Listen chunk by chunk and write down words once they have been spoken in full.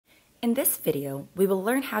In this video, we will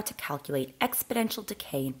learn how to calculate exponential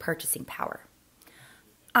decay in purchasing power.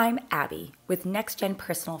 I'm Abby with NextGen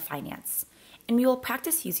Personal Finance, and we will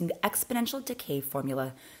practice using the exponential decay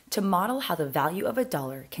formula to model how the value of a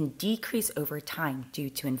dollar can decrease over time due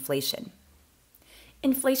to inflation.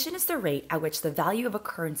 Inflation is the rate at which the value of a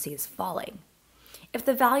currency is falling. If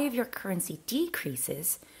the value of your currency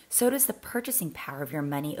decreases, so does the purchasing power of your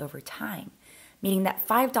money over time, meaning that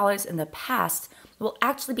 $5 in the past will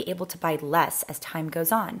actually be able to buy less as time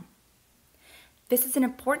goes on. This is an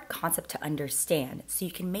important concept to understand so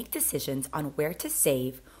you can make decisions on where to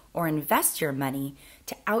save or invest your money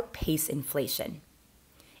to outpace inflation.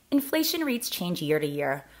 Inflation rates change year to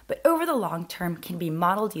year, but over the long term can be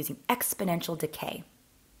modeled using exponential decay.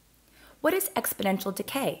 What is exponential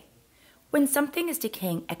decay? When something is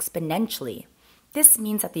decaying exponentially, this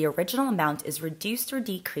means that the original amount is reduced or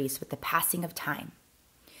decreased with the passing of time.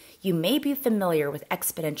 You may be familiar with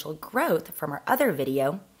exponential growth from our other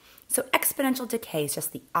video, so exponential decay is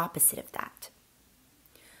just the opposite of that.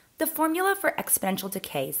 The formula for exponential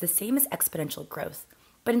decay is the same as exponential growth,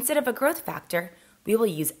 but instead of a growth factor, we will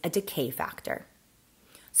use a decay factor.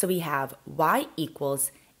 So we have y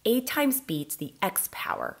equals a times b to the x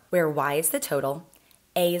power, where y is the total,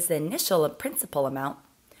 a is the initial principal amount,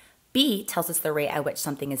 b tells us the rate at which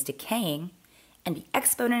something is decaying, and the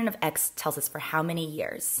exponent of x tells us for how many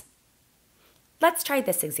years. Let's try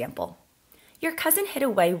this example. Your cousin hid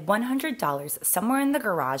away $100 somewhere in the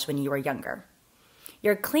garage when you were younger.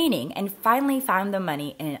 You're cleaning and finally found the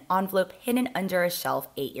money in an envelope hidden under a shelf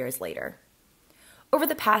 8 years later. Over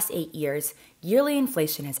the past 8 years, yearly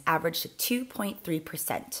inflation has averaged to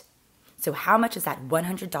 2.3%. So how much is that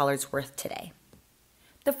 $100 worth today?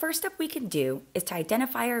 The first step we can do is to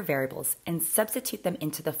identify our variables and substitute them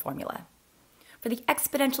into the formula. For the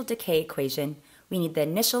exponential decay equation, we need the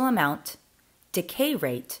initial amount, decay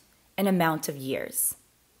rate, and amount of years.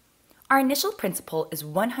 Our initial principal is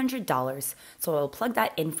 $100, so I will plug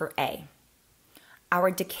that in for A.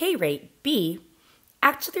 Our decay rate, B,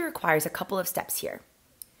 actually requires a couple of steps here.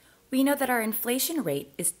 We know that our inflation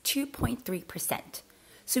rate is 2.3%,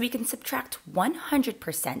 so we can subtract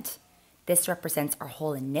 100%, this represents our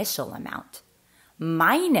whole initial amount,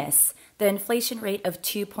 minus the inflation rate of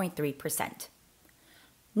 2.3%.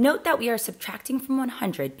 Note that we are subtracting from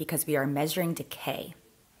 100 because we are measuring decay.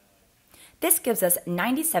 This gives us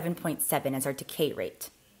 97.7 as our decay rate.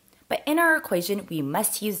 But in our equation, we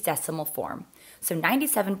must use decimal form. So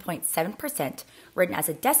 97.7% written as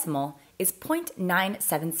a decimal is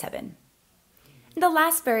 0.977. And the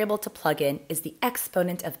last variable to plug in is the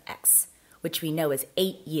exponent of x, which we know is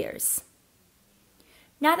 8 years.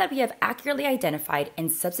 Now that we have accurately identified and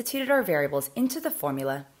substituted our variables into the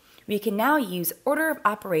formula, we can now use order of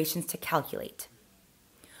operations to calculate.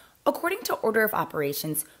 According to order of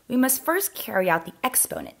operations, we must first carry out the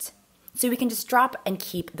exponent, so we can just drop and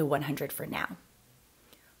keep the 100 for now.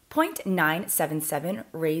 0.977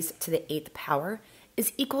 raised to the 8th power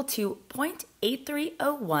is equal to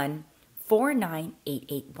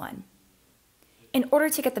 0.830149881. In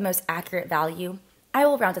order to get the most accurate value, I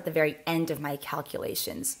will round at the very end of my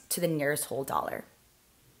calculations to the nearest whole dollar.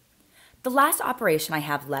 The last operation I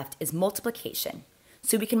have left is multiplication,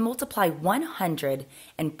 so we can multiply 100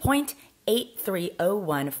 and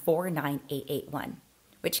 0.830149881,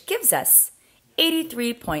 which gives us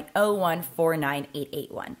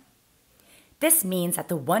 83.0149881. This means that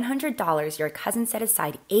the $100 your cousin set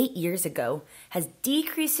aside 8 years ago has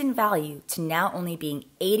decreased in value to now only being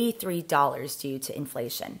 $83 due to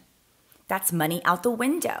inflation. That's money out the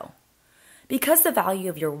window. Because the value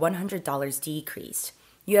of your $100 decreased,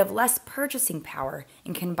 you have less purchasing power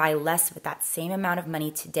and can buy less with that same amount of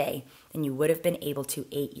money today than you would have been able to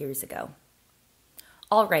 8 years ago.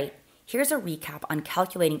 All right, here's a recap on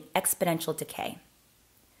calculating exponential decay.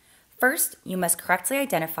 First, you must correctly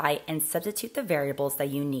identify and substitute the variables that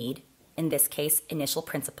you need, in this case, initial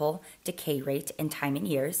principal, decay rate, and time in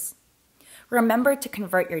years. Remember to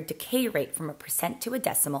convert your decay rate from a percent to a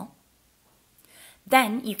decimal.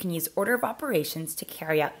 Then you can use order of operations to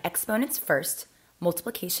carry out exponents first,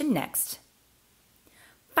 multiplication next.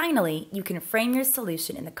 Finally, you can frame your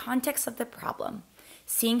solution in the context of the problem,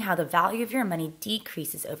 seeing how the value of your money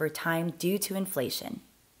decreases over time due to inflation.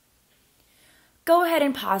 Go ahead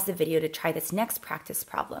and pause the video to try this next practice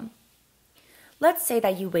problem. Let's say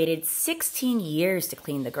that you waited 16 years to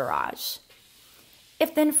clean the garage.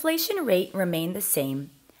 If the inflation rate remained the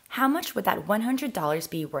same, how much would that $100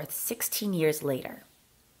 be worth 16 years later?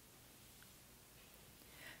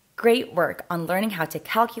 Great work on learning how to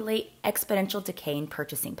calculate exponential decay in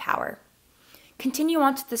purchasing power. Continue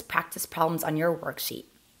on to this practice problems on your worksheet.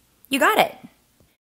 You got it!